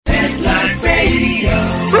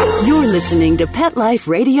listening to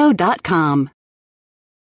PetLifeRadio.com.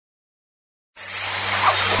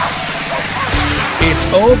 It's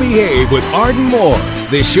Oh Behave with Arden Moore,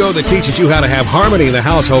 the show that teaches you how to have harmony in the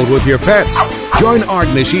household with your pets. Join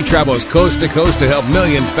Arden as she travels coast to coast to help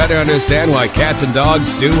millions better understand why cats and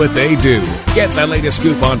dogs do what they do. Get the latest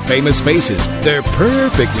scoop on famous faces, their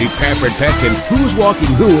perfectly pampered pets, and who's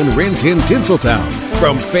walking who in Rin Tin Tinseltown.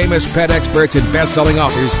 From famous pet experts and best-selling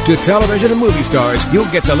authors to television and movie stars, you'll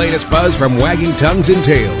get the latest buzz from wagging tongues and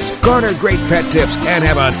tails. Garner great pet tips and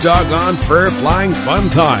have a doggone fur-flying fun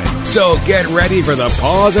time. So get ready for the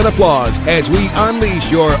pause and applause as we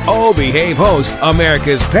unleash your Oh Behave host,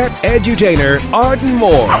 America's pet edutainer, Arden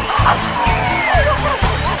Moore.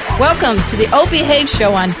 Welcome to the Oh Behave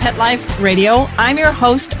show on Pet Life Radio. I'm your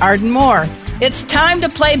host, Arden Moore. It's time to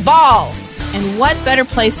play ball. And what better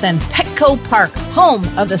place than Petco Park, home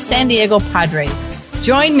of the San Diego Padres.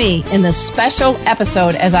 Join me in this special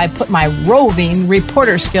episode as I put my roving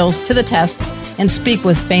reporter skills to the test and speak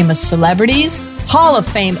with famous celebrities, Hall of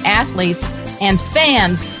Fame athletes, and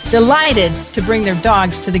fans delighted to bring their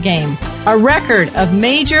dogs to the game. A record of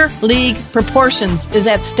major league proportions is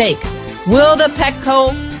at stake. Will the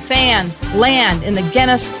Petco fans land in the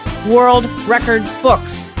Guinness World Record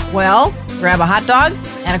books? Well, grab a hot dog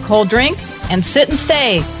and a cold drink and sit and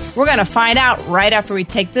stay. We're going to find out right after we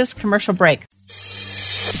take this commercial break.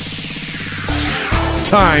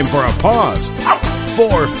 Time for a pause.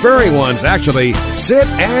 4 furry ones, actually. Sit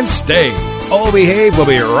and stay. Oh Behave will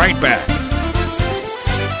be right back.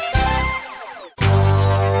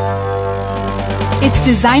 It's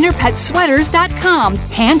DesignerPetSweaters.com.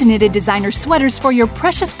 Hand-knitted designer sweaters for your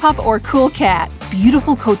precious pup or cool cat.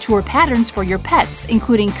 Beautiful couture patterns for your pets,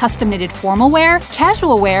 including custom-knitted formal wear,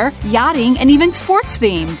 casual wear, yachting, and even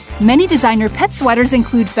sports-themed. Many designer pet sweaters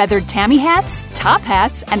include feathered tammy hats, top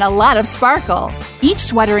hats, and a lot of sparkle. Each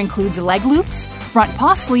sweater includes leg loops, front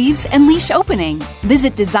paw sleeves, and leash opening.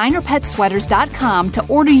 Visit DesignerPetSweaters.com to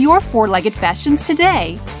order your 4-legged fashions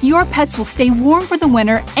today. Your pets will stay warm for the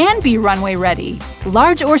winter and be runway ready.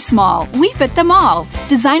 Large or small, we fit them all.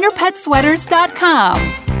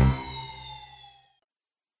 DesignerPetSweaters.com.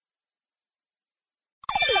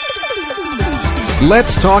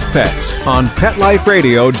 Let's talk pets on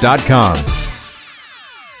PetLifeRadio.com.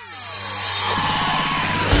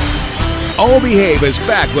 Oh Behave is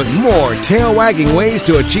back with more tail-wagging ways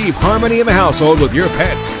to achieve harmony in the household with your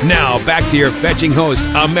pets. Now back to your fetching host,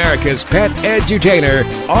 America's pet edutainer,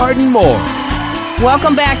 Arden Moore.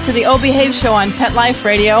 Welcome back to the Oh Behave show on Pet Life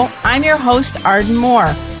Radio. I'm your host, Arden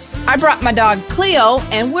Moore. I brought my dog Cleo,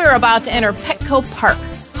 and we're about to enter Petco Park,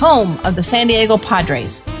 home of the San Diego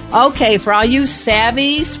Padres. Okay, for all you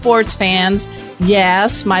savvy sports fans,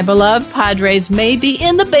 yes, my beloved Padres may be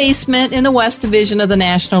in the basement in the West Division of the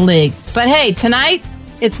National League. But hey, tonight,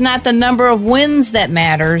 it's not the number of wins that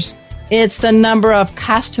matters. It's the number of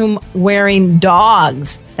costume-wearing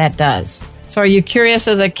dogs that does. So are you curious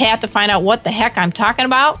as a cat to find out what the heck I'm talking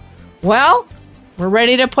about? Well, we're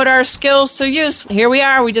ready to put our skills to use. Here we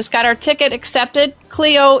are. We just got our ticket accepted.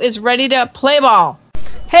 Cleo is ready to play ball.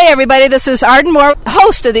 Hey everybody, this is Arden Moore,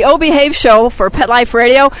 host of the Oh Behave show for Pet Life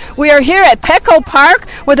Radio. We are here at Petco Park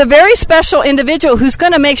with a very special individual who's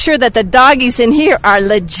going to make sure that the doggies in here are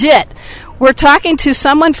legit. We're talking to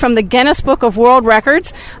someone from the Guinness Book of World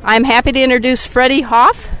Records. I'm happy to introduce Freddie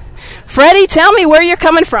Hoff. Freddie, tell me where you're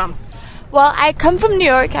coming from. Well, I come from New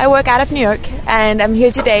York. I work out of New York, and I'm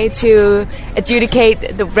here today to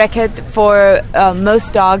adjudicate the record for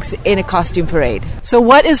most dogs in a costume parade. So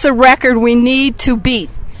what is the record we need to beat?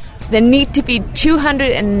 There need to be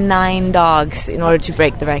 209 dogs in order to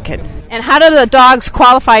break the record. And how do the dogs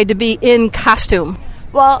qualify to be in costume?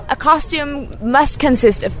 Well, a costume must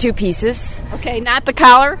consist of 2 pieces. Okay, not the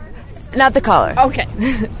collar? Not the collar. Okay.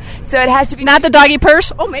 So it has to be... Not the doggy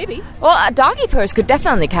purse? Oh, maybe. Well, a doggy purse could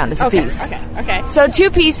definitely count as a piece. Okay. So 2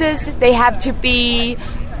 pieces, they have to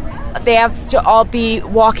all be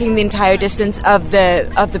walking the entire distance of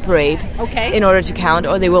the parade in order to count,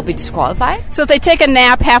 or they will be disqualified. So if they take a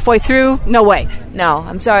nap halfway through, no way. No,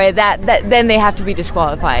 I'm sorry. That then they have to be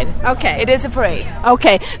disqualified. Okay. It is a parade.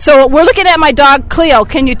 Okay. So we're looking at my dog Cleo.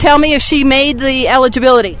 Can you tell me if she made the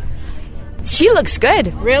eligibility? She looks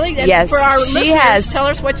good. Really? Yes. For our she listeners, has. Tell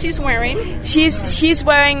us what she's wearing. She's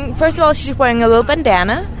wearing. First of all, she's wearing a little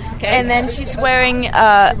bandana, and then she's wearing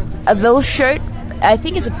a little shirt. I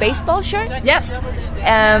think it's a baseball shirt. Yes.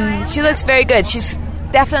 She looks very good. She's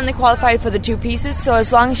definitely qualified for the 2 pieces, so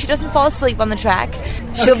as long as she doesn't fall asleep on the track,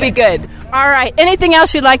 she'll be good. All right. Anything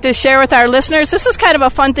else you'd like to share with our listeners? This is kind of a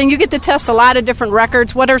fun thing. You get to test a lot of different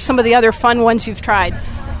records. What are some of the other fun ones you've tried?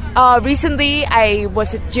 Recently, I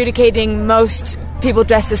was adjudicating most people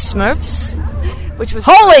dressed as Smurfs, which was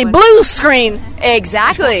Holy blue screen!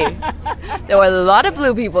 Exactly. There were a lot of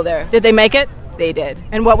blue people there. Did they make it? They did.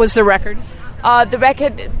 And what was the record? The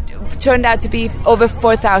record turned out to be over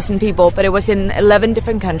 4,000 people, but it was in 11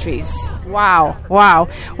 different countries. Wow. Well,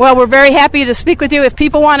 we're very happy to speak with you. If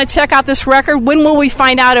people want to check out this record, when will we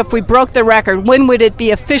find out if we broke the record? When would it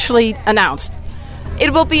be officially announced?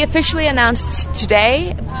 It will be officially announced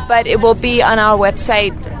today, but it will be on our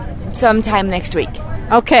website sometime next week.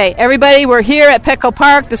 Okay, everybody, we're here at Petco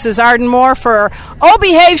Park. This is Arden Moore for Oh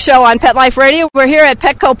Behave Show on Pet Life Radio. We're here at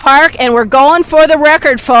Petco Park, and we're going for the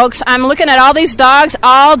record, folks. I'm looking at all these dogs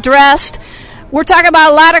all dressed. We're talking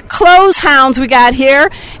about a lot of clothes hounds we got here,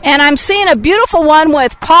 and I'm seeing a beautiful one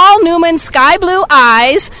with Paul Newman sky blue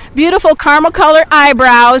eyes, beautiful caramel colored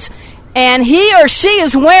eyebrows, and he or she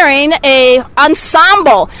is wearing a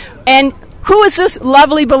ensemble. And who is this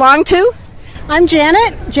lovely belong to? I'm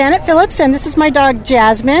Janet Phillips, and this is my dog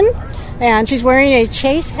Jasmine, and she's wearing a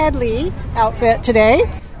Chase Headley outfit today.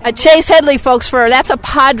 A Chase Headley, folks, that's a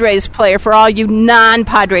Padres player for all you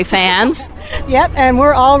non-Padre fans. Yep, and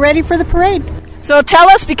we're all ready for the parade. So tell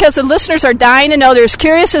us, because the listeners are dying to know, they're as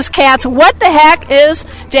curious as cats, what the heck is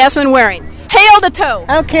Jasmine wearing? Tail to toe.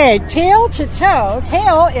 Okay, tail to toe.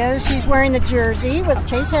 Tail is she's wearing the jersey with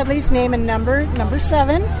Chase Headley's name and number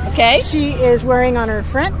 7. Okay. She is wearing on her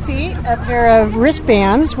front feet a pair of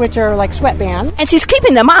wristbands, which are like sweatbands. And she's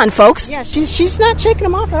keeping them on, folks. Yeah, she's not shaking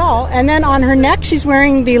them off at all. And then on her neck, she's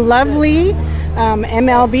wearing the lovely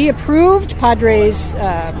MLB-approved Padres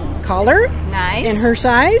collar. Nice. In her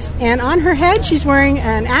size. And on her head, she's wearing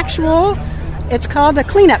an actual, it's called a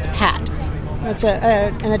cleanup hat. It's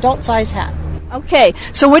an adult-size hat. Okay,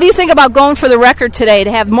 so what do you think about going for the record today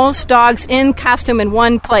to have most dogs in costume in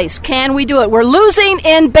one place? Can we do it? We're losing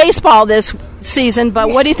in baseball this season,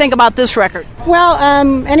 but what do you think about this record? Well,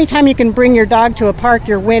 anytime you can bring your dog to a park,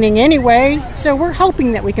 you're winning anyway. So we're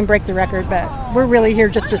hoping that we can break the record, but we're really here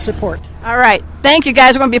just to support. All right. Thank you,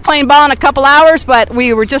 guys. We're going to be playing ball in a couple hours, but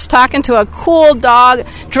we were just talking to a cool dog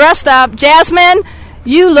dressed up. Jasmine,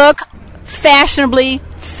 you look fashionably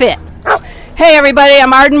fit. Hey, everybody,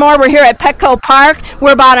 I'm Arden Moore. We're here at Petco Park.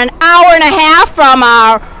 We're about an hour and a half from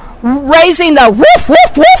raising the woof,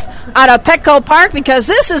 woof, woof out of Petco Park because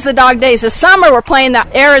this is the dog days of summer. We're playing the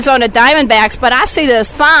Arizona Diamondbacks, but I see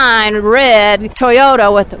this fine red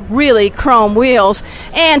Toyota with really chrome wheels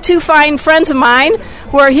and two fine friends of mine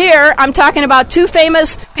who are here. I'm talking about two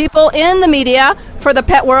famous people in the media for the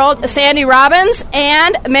pet world, Sandy Robbins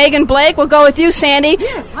and Megan Blake. We'll go with you, Sandy.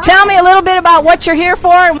 Yes, hi. Tell me a little bit about what you're here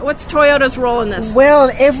for and what's Toyota's role in this.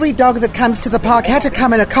 Well, every dog that comes to the park had to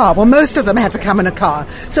come in a car. Well, most of them had to come in a car.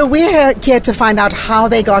 So we're here to find out how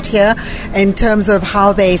they got here in terms of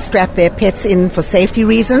how they strap their pets in for safety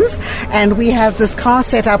reasons. And we have this car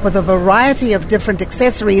set up with a variety of different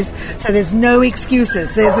accessories, so there's no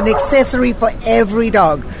excuses. There's an accessory for every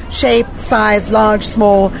dog. Shape, size, large,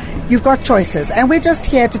 small. You've got choices. And we're just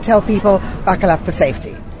here to tell people, buckle up for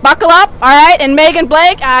safety. Buckle up, all right. And Megan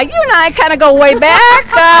Blake, you and I kind of go way back.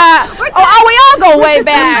 We all go way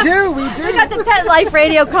back. We do. We got the Pet Life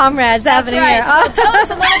Radio comrades happening here. So tell us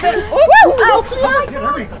a little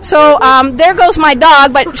bit. So there goes my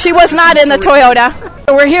dog, but she was not in the Toyota.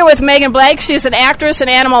 We're here with Megan Blake. She's an actress, an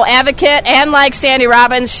animal advocate, and like Sandy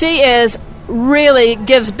Robbins, she is really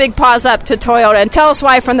gives big paws up to Toyota. And tell us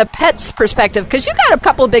why from the pet's perspective, because you got a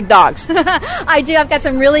couple of big dogs. I do. I've got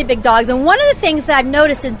some really big dogs. And one of the things that I've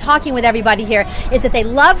noticed in talking with everybody here is that they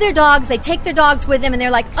love their dogs. They take their dogs with them, and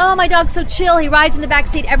they're like, oh, my dog's so chill. He rides in the back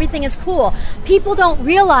seat. Everything is cool. People don't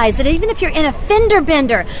realize that even if you're in a fender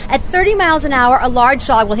bender, at 30 miles an hour, a large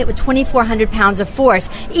dog will hit with 2,400 pounds of force,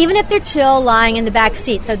 even if they're chill lying in the back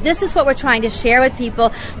seat. So this is what we're trying to share with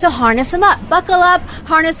people to harness them up. Buckle up,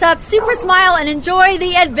 harness up, super smile, and enjoy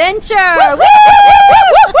the adventure.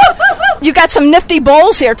 You got some nifty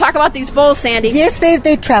bowls here. Talk about these bowls, Sandy. Yes,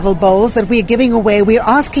 they're travel bowls that we're giving away. We're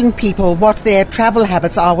asking people what their travel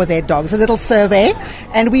habits are with their dogs, a little survey,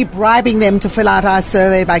 and we're bribing them to fill out our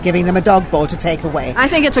survey by giving them a dog bowl to take away. I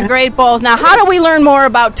think it's a great bowl. Now, how do we learn more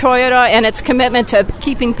about Toyota and its commitment to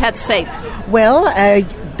keeping pets safe? Well,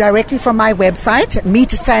 directly from my website,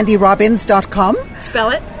 meetsandyrobbins.com. Spell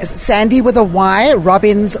it. Sandy with a Y,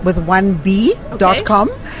 Robbins with one B.com.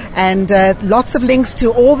 Okay. And lots of links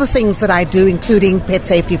to all the things that I do, including pet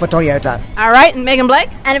safety for Toyota. All right, and Megan Blake?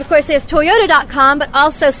 And of course, there's Toyota.com, but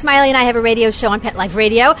also Smiley and I have a radio show on Pet Life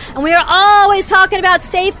Radio, and we are always talking about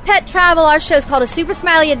safe pet travel. Our show is called A Super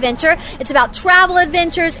Smiley Adventure. It's about travel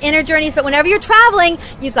adventures, inner journeys, but whenever you're traveling,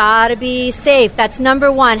 you gotta be safe. That's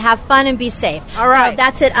number one. Have fun and be safe. All right. So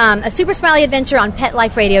that's it put a Super Smiley Adventure on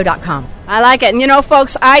PetLifeRadio.com. I like it. And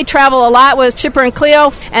folks, I travel a lot with Chipper and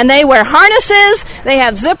Cleo, and they wear harnesses, they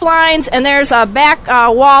have zip lines, and there's a back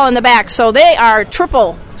wall in the back, so they are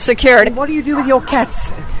triple secured. And what do you do with your cats?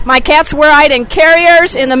 My cats were out in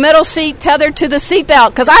carriers in the middle seat tethered to the seatbelt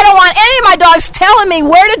because I don't want any of my dogs telling me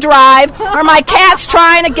where to drive or my cats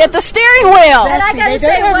trying to get the steering wheel. And I got to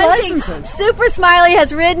say one thing, Super Smiley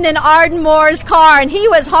has ridden in Arden Moore's car, and he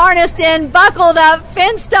was harnessed in, buckled up,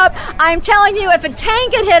 fenced up. I'm telling you, if a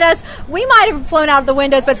tank had hit us, we might have flown out of the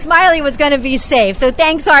windows, but Smiley was going to be safe. So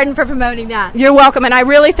thanks, Arden, for promoting that. You're welcome, and I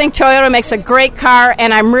really think Toyota makes a great car,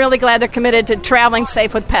 and I'm really glad they're committed to traveling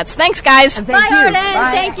safe with pets. Thanks, guys. And thank Bye, you. Arden.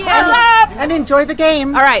 Bye. Thank you. What's up? And enjoy the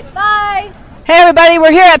game. All right. Bye. Hey, everybody,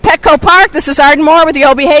 we're here at Petco Park. This is Arden Moore with the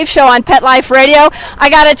O Behave Show on Pet Life Radio. I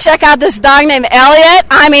got to check out this dog named Elliot.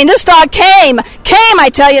 I mean, this dog came, I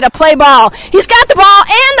tell you, to play ball. He's got the ball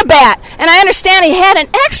and the bat, and I understand he had an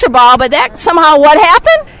extra ball, but that somehow what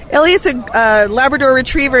happened? Elliot's a Labrador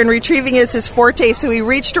Retriever, and retrieving is his forte, so he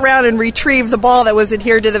reached around and retrieved the ball that was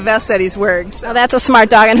adhered to the vest that he's wearing. So. Oh, that's a smart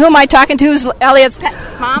dog. And who am I talking to? Who's Elliot's pet?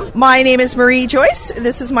 Mom? My name is Marie Joyce.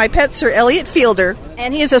 This is my pet, Sir Elliot Fielder.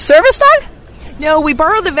 And he is a service dog? No, we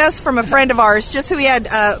borrowed the vest from a friend of ours just so he had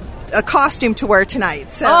a costume to wear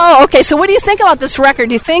tonight. So. Oh, okay. So what do you think about this record?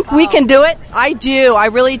 Do you think we can do it? I do. I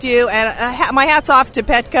really do. And my hat's off to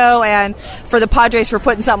Petco and for the Padres for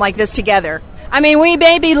putting something like this together. I mean, we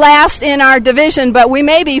may be last in our division, but we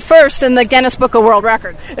may be first in the Guinness Book of World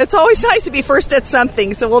Records. It's always nice to be first at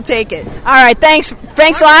something, so we'll take it. All right, thanks a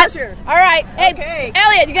lot. Pleasure. All right. Hey, okay.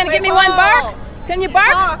 Elliot, you going to give me one bark? Can you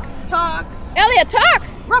bark? Talk. Elliot, talk.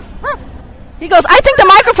 Ruff, ruff. He goes, I think the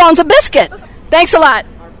microphone's a biscuit. Thanks a lot.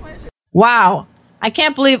 Wow. I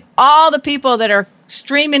can't believe all the people that are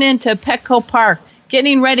streaming into Petco Park,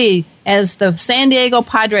 getting ready as the San Diego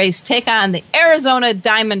Padres take on the Arizona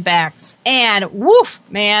Diamondbacks. And woof,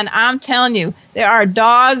 man, I'm telling you, there are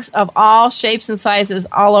dogs of all shapes and sizes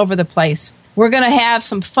all over the place. We're going to have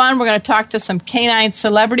some fun. We're going to talk to some canine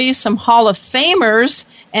celebrities, some Hall of Famers,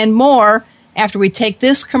 and more after we take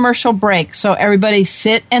this commercial break. So everybody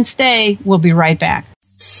sit and stay. We'll be right back.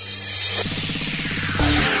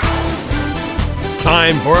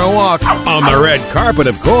 Time for a walk on the red carpet,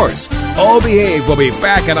 of course. O Behave will be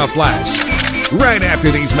back in a flash right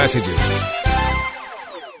after these messages.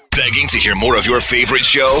 Begging to hear more of your favorite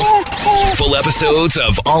show? Full episodes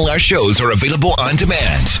of all our shows are available on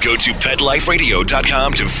demand. Go to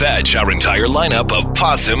PetLifeRadio.com to fetch our entire lineup of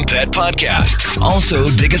Possum Pet podcasts. Also,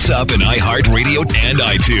 dig us up in iHeartRadio and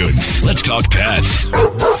iTunes. Let's talk pets.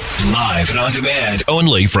 Live and on demand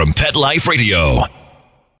only from Pet Life Radio.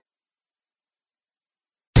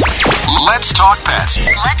 Let's talk pets.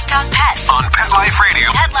 Let's talk pets On Pet Life Radio.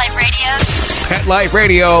 Pet Life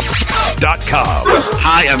Radio. PetLifeRadio.com.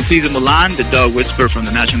 Hi, I'm Cesar Milan, the dog whisperer from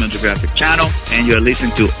the National Geographic Channel, and you're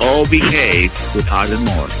listening to O Behave with Arden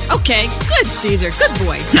Moore. Okay, good, Caesar. Good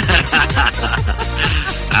boy.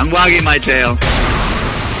 I'm wagging my tail.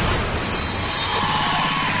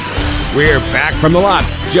 We're back from the lot.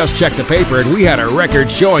 Just checked the paper and we had a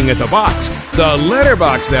record showing at the box. The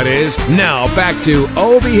letterbox, that is. Now back to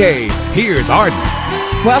O Behave. Here's Arden.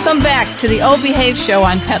 Welcome back to the O Behave Show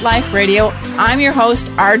on Pet Life Radio. I'm your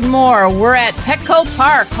host, Arden Moore. We're at Petco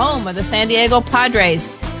Park, home of the San Diego Padres.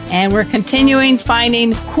 And we're continuing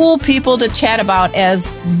finding cool people to chat about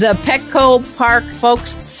as the Petco Park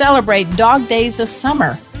folks celebrate Dog Days of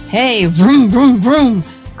Summer. Hey, vroom, vroom, vroom.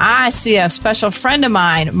 I see a special friend of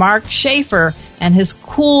mine, Mark Schaefer, and his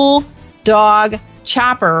cool dog,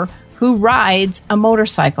 Chopper, who rides a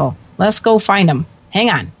motorcycle. Let's go find him. Hang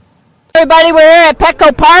on. Everybody, we're here at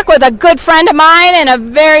Petco Park with a good friend of mine and a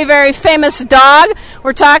very, very famous dog.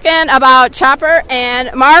 We're talking about Chopper and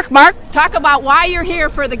Mark. Mark, talk about why you're here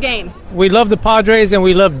for the game. We love the Padres and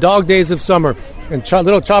we love Dog Days of Summer. And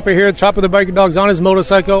little Chopper here, Chopper the Biker Dog's on his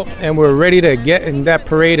motorcycle, and we're ready to get in that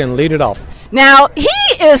parade and lead it off. Now, he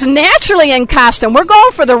is naturally in costume. We're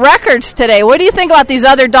going for the records today. What do you think about these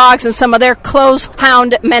other dogs and some of their clothes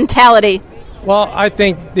hound mentality? Well, I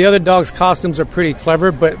think the other dogs' costumes are pretty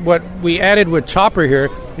clever, but what we added with Chopper here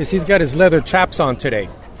is he's got his leather chaps on today.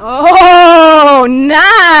 Oh,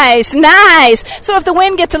 nice, nice. So if the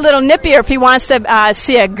wind gets a little nippier, if he wants to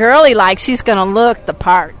see a girl he likes, he's going to look the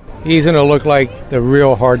part. He's going to look like the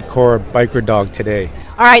real hardcore biker dog today.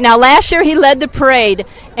 All right, now last year he led the parade.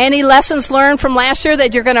 Any lessons learned from last year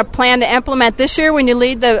that you're going to plan to implement this year when you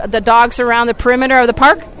lead the dogs around the perimeter of the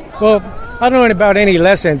park? Well, I don't know about any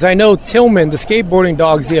lessons. I know Tillman, the skateboarding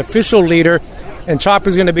dog, is the official leader, and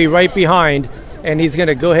Chopper's going to be right behind, and he's going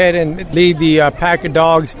to go ahead and lead the pack of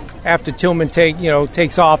dogs after Tillman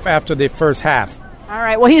takes off after the first half. All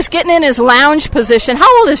right, well, he's getting in his lounge position.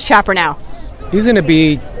 How old is Chopper now? He's going to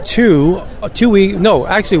be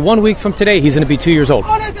 1 week from today, he's going to be 2 years old.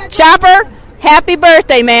 Chopper, happy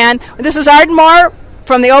birthday, man. This is Arden Moore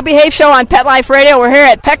from the O Behave Show on Pet Life Radio. We're here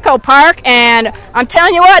at Petco Park, and I'm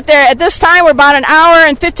telling you what, at this time, we're about an hour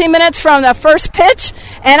and 15 minutes from the first pitch,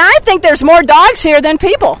 and I think there's more dogs here than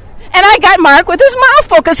people. And I got Mark with his mouth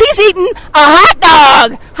full because he's eating a hot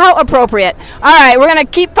dog. How appropriate. All right, we're going to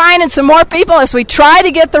keep finding some more people as we try to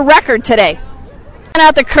get the record today.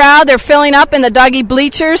 Out the crowd, they're filling up in the doggy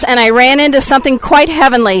bleachers, and I ran into something quite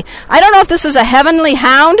heavenly. I don't know if this is a heavenly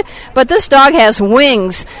hound, but this dog has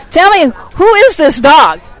wings. Tell me, who is this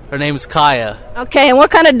dog? Her name's Kaya. Okay, and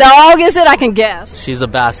what kind of dog is it? I can guess. She's a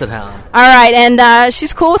basset hound. All right, and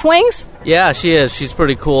she's cool with wings? Yeah, she is. She's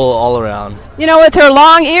pretty cool all around. You know, with her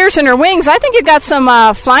long ears and her wings, I think you've got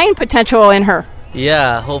some flying potential in her.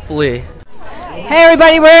 Yeah, hopefully. Hey,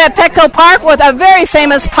 everybody, we're at Petco Park with a very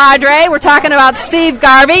famous Padre. We're talking about Steve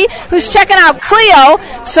Garvey, who's checking out Cleo.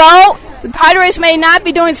 So the Padres may not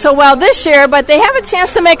be doing so well this year, but they have a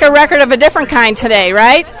chance to make a record of a different kind today,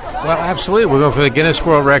 right? Well, absolutely. We're going for the Guinness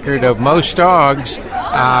World Record of most dogs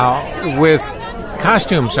with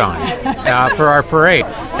costumes on for our parade.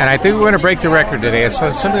 And I think we're going to break the record today. It's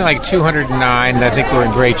something like 209. I think we're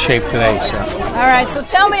in great shape today. So. All right, so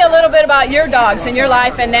tell me a little bit about your dogs and your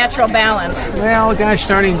life and natural balance. Well, gosh,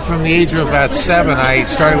 starting from the age of about 7, I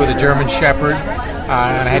started with a German Shepherd.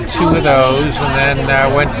 And I had 2 of those, and then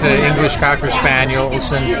went to English Cocker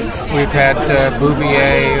Spaniels, and we've had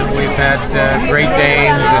Bouvier, and we've had Great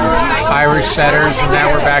Danes and Irish Setters, and now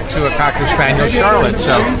we're back to a Cocker Spaniel Charlotte.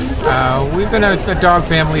 So we've been a dog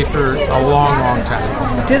family for a long, long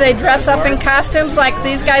time. Do they dress up in costumes like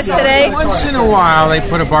these guys today? Once in a while, they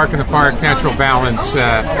put a Bark in the Park, Natural Balance,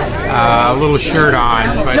 a little shirt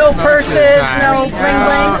on. But no purses, no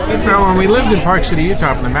bling-bling? When we lived in Park City,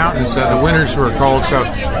 Utah, up in the mountains, the winters were cold. So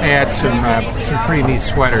I had some pretty neat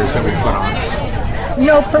sweaters that we put on.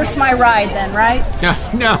 No purse my ride then, right?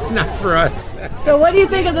 No, not for us. So what do you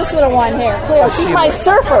think of this little one here, Cleo? She's my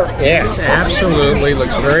surfer. Yes, absolutely.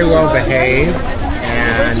 Looks very well behaved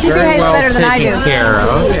and she very well better than I taken do. care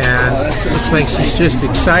of. And looks like she's just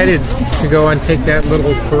excited to go and take that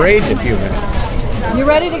little parade in a few minutes. You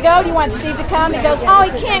ready to go? Do you want Steve to come? He goes, oh,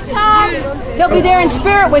 he can't come. He'll be there in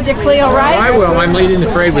spirit with you, Cleo, right? I will. I'm leading the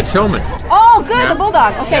parade with Tillman. Oh, good, the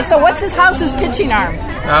Bulldog. Okay, so what's his house's pitching arm?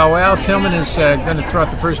 Well, Tillman is going to throw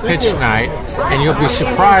out the first pitch tonight, and you'll be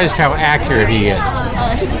surprised how accurate he is.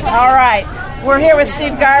 All right. We're here with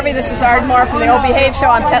Steve Garvey. This is Arden Moore from the O Behave Show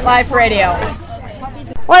on Pet Life Radio.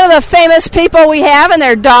 One of the famous people we have and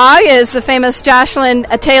their dog is the famous Jocelyn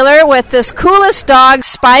Taylor with this coolest dog,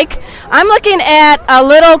 Spike. I'm looking at a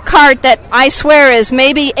little cart that I swear is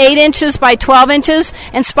maybe 8 inches by 12 inches,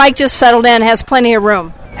 and Spike just settled in, has plenty of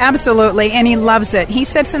room. Absolutely, and he loves it. He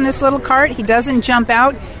sits in this little cart. He doesn't jump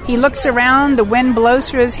out. He looks around. The wind blows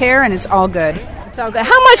through his hair, and it's all good. It's all good.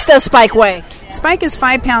 How much does Spike weigh? Spike is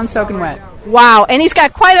 5 pounds soaking wet. Wow, and he's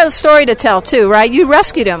got quite a story to tell, too, right? You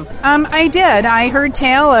rescued him. I did. I heard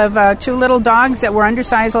tale of 2 little dogs that were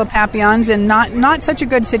undersized little Papillons in not such a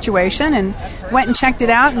good situation, and went and checked it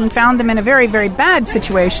out and found them in a very, very bad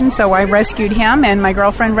situation, so I rescued him, and my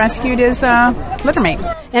girlfriend rescued his littermate.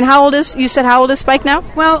 And how old is Spike now?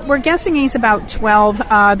 Well, we're guessing he's about 12.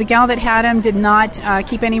 The gal that had him did not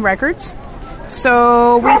keep any records.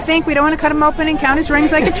 So we think we don't want to cut him open and count his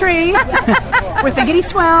rings like a tree. We're thinking he's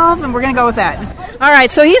 12, and we're going to go with that. All right,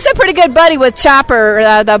 so he's a pretty good buddy with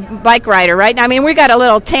Chopper, the bike rider, right? I mean, we got a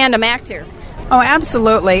little tandem act here. Oh,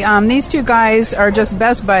 absolutely. These 2 guys are just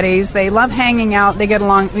best buddies. They love hanging out. They get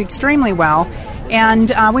along extremely well. And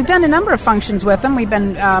we've done a number of functions with them. We've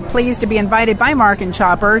been pleased to be invited by Mark and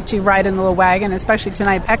Chopper to ride in the little wagon, especially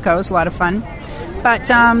tonight at Petco. It's a lot of fun. But,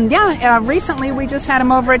 recently we just had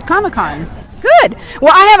them over at Comic-Con. Good.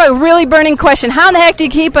 Well, I have a really burning question. How in the heck do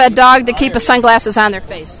you keep a dog to keep sunglasses on their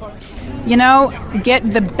face? You know, get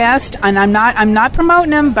the best, and I'm not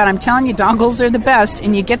promoting them, but I'm telling you, doggles are the best,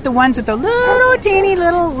 and you get the ones with the little teeny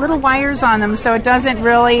little wires on them, so it doesn't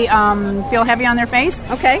really feel heavy on their face.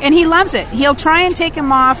 Okay. And he loves it. He'll try and take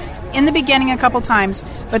them off in the beginning a couple times,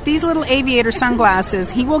 but these little aviator sunglasses,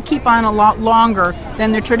 he will keep on a lot longer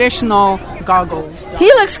than the traditional goggles. He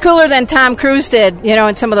looks cooler than Tom Cruise did,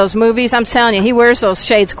 in some of those movies. I'm telling you, he wears those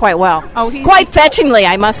shades quite well. Oh, quite fetchingly,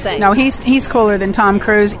 I must say. No, he's cooler than Tom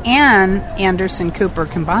Cruise and Anderson Cooper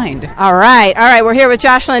combined. All right. We're here with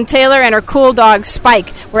Jocelyn Taylor and her cool dog, Spike.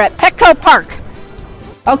 We're at Petco Park.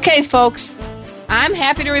 Okay, folks. I'm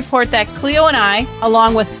happy to report that Cleo and I,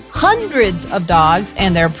 along with hundreds of dogs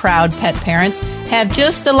and their proud pet parents, have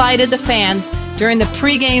just delighted the fans during the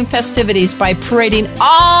pregame festivities by parading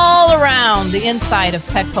all around the inside of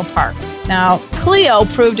Petco Park. Now, Cleo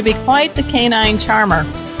proved to be quite the canine charmer.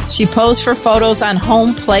 She posed for photos on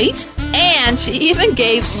home plate, and she even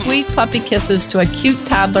gave sweet puppy kisses to a cute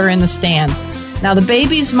toddler in the stands. Now, the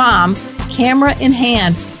baby's mom, camera in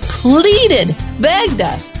hand, pleaded, begged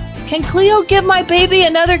us, "Can Cleo give my baby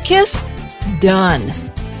another kiss?" Done.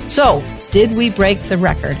 So, did we break the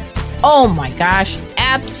record? Oh my gosh,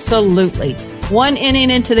 absolutely. 1 inning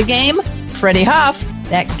into the game, Freddie Huff,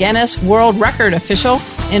 that Guinness World Record official,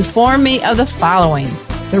 informed me of the following.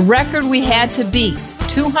 The record we had to beat,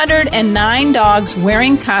 209 dogs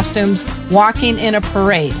wearing costumes walking in a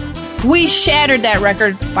parade. We shattered that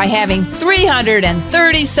record by having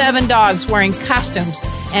 337 dogs wearing costumes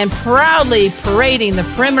and proudly parading the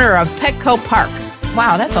perimeter of Petco Park.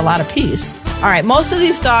 Wow, that's a lot of peas. All right, most of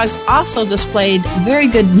these dogs also displayed very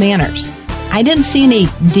good manners. I didn't see any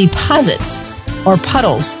deposits or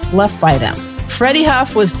puddles left by them. Freddie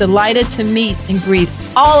Huff was delighted to meet and greet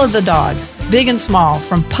all of the dogs, big and small,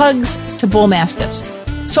 from pugs to bull mastiffs.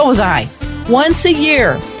 So was I. Once a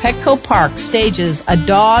year, Petco Park stages a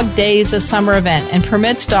Dog Days of Summer event and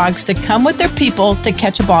permits dogs to come with their people to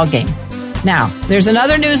catch a ball game. Now, there's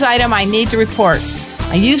another news item I need to report.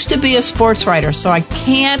 I used to be a sports writer, so I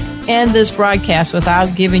can't end this broadcast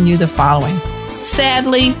without giving you the following.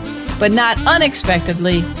 Sadly, but not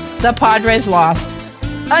unexpectedly, the Padres lost.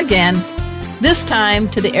 Again. This time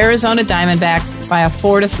to the Arizona Diamondbacks by a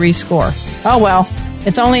 4-3 score. Oh well,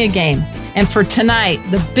 it's only a game. And for tonight,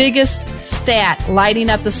 the biggest stat lighting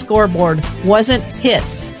up the scoreboard wasn't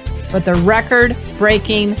hits, but the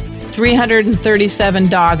record-breaking 337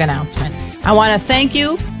 dog announcement. I want to thank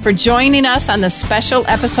you for joining us on this special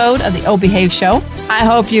episode of the Oh Behave Show. I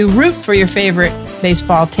hope you root for your favorite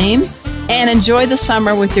baseball team and enjoy the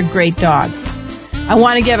summer with your great dog. I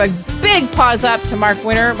want to give a big paws up to Mark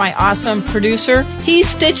Winter, my awesome producer. He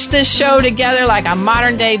stitched this show together like a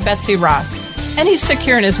modern-day Betsy Ross. And he's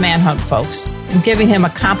securing his manhood, folks. I'm giving him a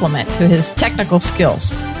compliment to his technical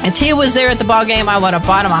skills. If he was there at the ball game, I would have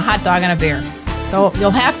bought him a hot dog and a beer. So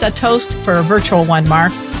you'll have to toast for a virtual one,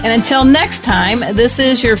 Mark. And until next time, this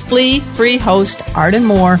is your flea-free host, Arden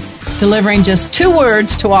Moore, delivering just 2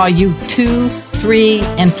 words to all you 2, 3,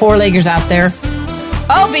 and 4-leggers out there.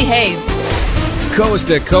 Oh, behave. Coast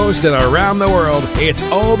to coast and around the world, it's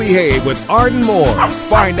Oh Behave with Arden Moore.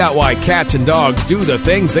 Find out why cats and dogs do the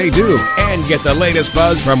things they do and get the latest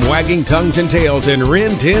buzz from wagging tongues and tails in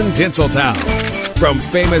Rin Tin Tinseltown. From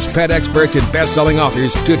famous pet experts and best-selling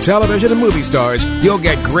authors to television and movie stars, you'll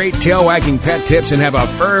get great tail-wagging pet tips and have a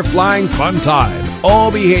fur-flying fun time.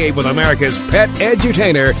 Oh Behave with America's pet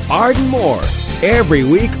edutainer, Arden Moore. Every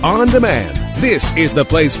week on demand. This is the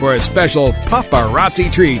place for a special paparazzi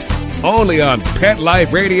treat. Only on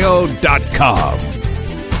PetLifeRadio.com.